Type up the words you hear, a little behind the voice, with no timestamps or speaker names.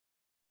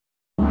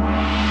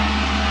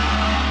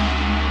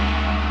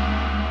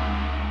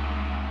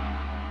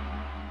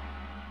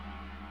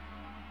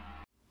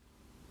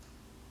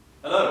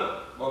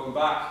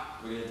Welcome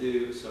back. We're going to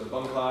do some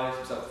bunkai,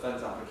 some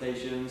self-defense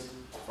applications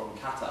from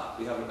Kata.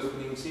 We have an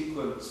opening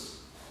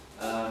sequence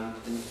in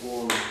the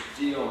form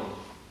Jion.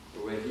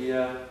 So we're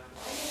here,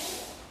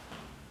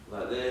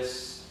 like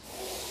this,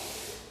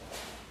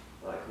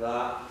 like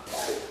that.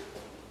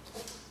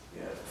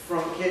 We have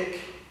front kick,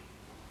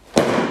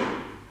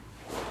 and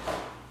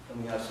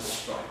we have some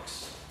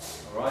strikes.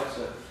 Alright,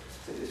 so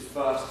take this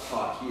first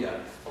part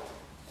here.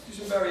 Do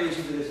some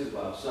variations of this as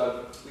well.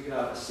 So we can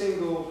have a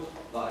single,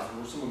 like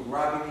someone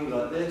grabbing you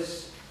like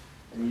this,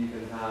 and you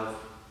can have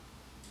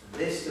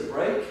this to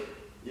break.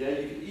 Yeah,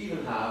 you could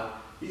even have,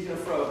 he's going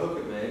to throw a hook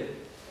at me.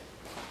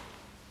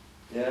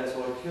 Yeah,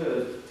 so I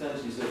could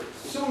potentially, so if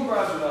someone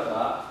grabs you like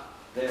that,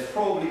 they're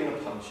probably going to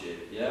punch you.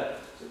 Yeah,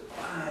 so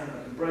bang,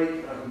 I can break,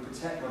 and I can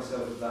protect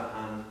myself with that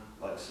hand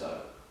like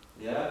so.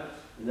 Yeah,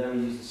 and then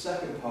we use the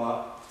second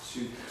part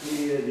to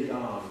clear the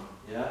arm.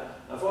 Yeah,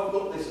 now if I've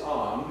got this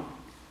arm,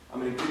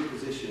 I'm in a good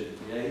position.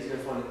 Yeah, he's going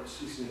to find it,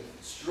 he's going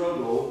to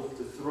struggle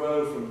to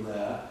throw from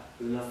there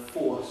with enough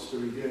force to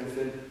do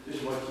anything.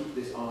 Just if I keep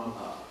this arm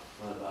up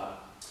like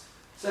that.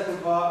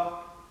 Second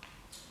part,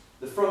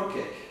 the front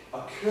kick.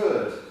 I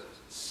could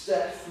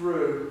step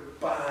through,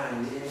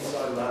 bang, the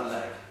inside of that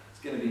leg.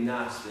 It's going to be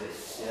nasty.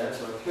 Yeah,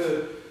 so I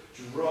could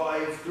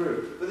drive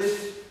through. But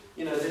this,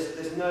 you know,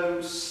 there's no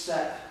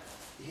set.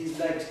 His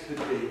legs could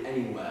be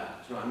anywhere.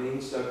 Do you know what I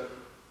mean? So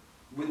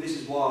this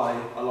is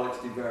why I like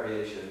to do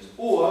variations.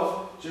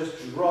 Or just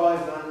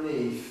drive that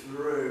knee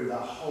through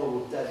that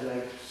horrible dead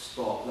leg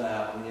spot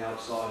there on the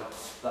outside,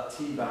 that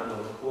T-band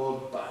on the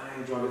quad,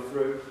 bang, drive it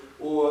through.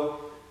 Or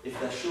if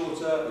they're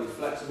shorter or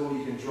flexible,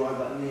 you can drive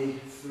that knee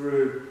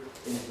through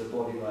into the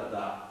body like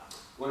that.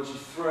 Once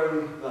you've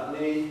thrown that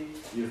knee,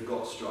 you've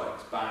got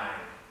strikes, bang,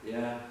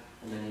 yeah?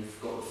 And then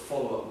you've got the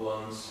follow-up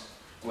ones,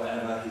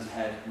 wherever his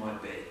head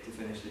might be, to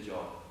finish the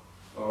job.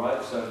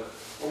 Alright, so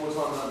one more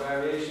time that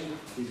variation.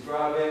 He's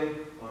grabbing,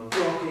 I'm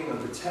blocking, I'm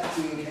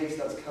protecting in case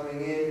that's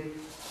coming in.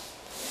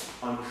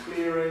 I'm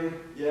clearing,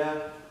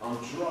 yeah, I'm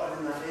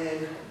driving that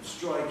in, I'm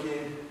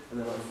striking,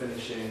 and then I'm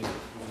finishing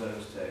with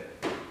those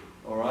two.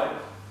 Alright?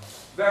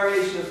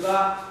 Variation of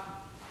that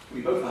can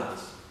be both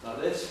hands,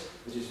 like this,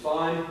 which is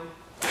fine.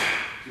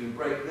 You can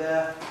break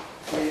there,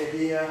 clear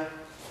here,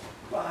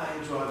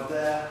 bang, drive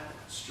there,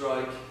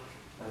 strike,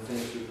 and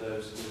finish with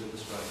those, with the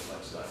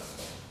strikes like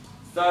so.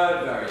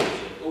 Third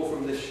variation, all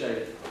from this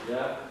shape,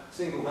 yeah?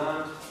 Single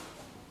hand,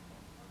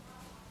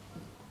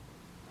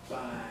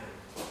 bang.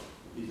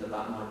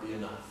 That might be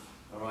enough,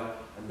 alright?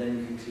 And then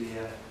you can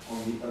clear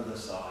on the other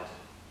side.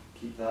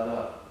 Keep that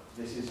up.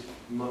 This is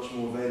much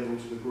more available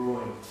to the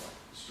groin.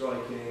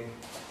 Striking,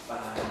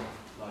 bang,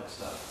 like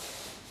so.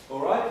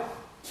 Alright?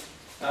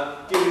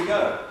 Here we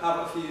go. Have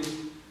a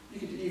few, you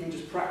could even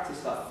just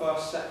practice that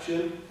first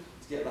section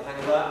to get the hang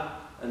of that,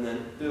 and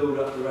then build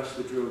up the rest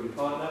of the drill with your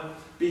partner.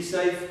 Be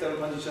safe, don't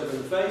punch each other in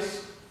the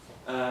face.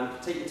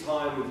 Take your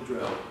time with the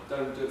drill.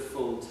 Don't do it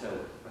full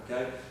tilt,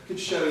 okay? Could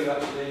show you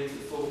actually the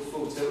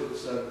full tilt,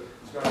 so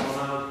he's grabbing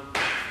one arm,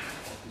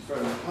 he's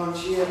throwing a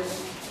punch here,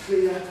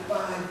 clear,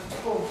 bang,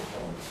 boom,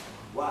 boom,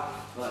 whack,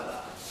 like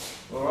that.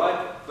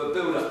 Alright? But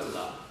build up to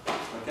that,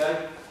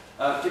 okay?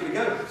 Here we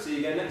go. See you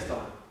again next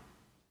time.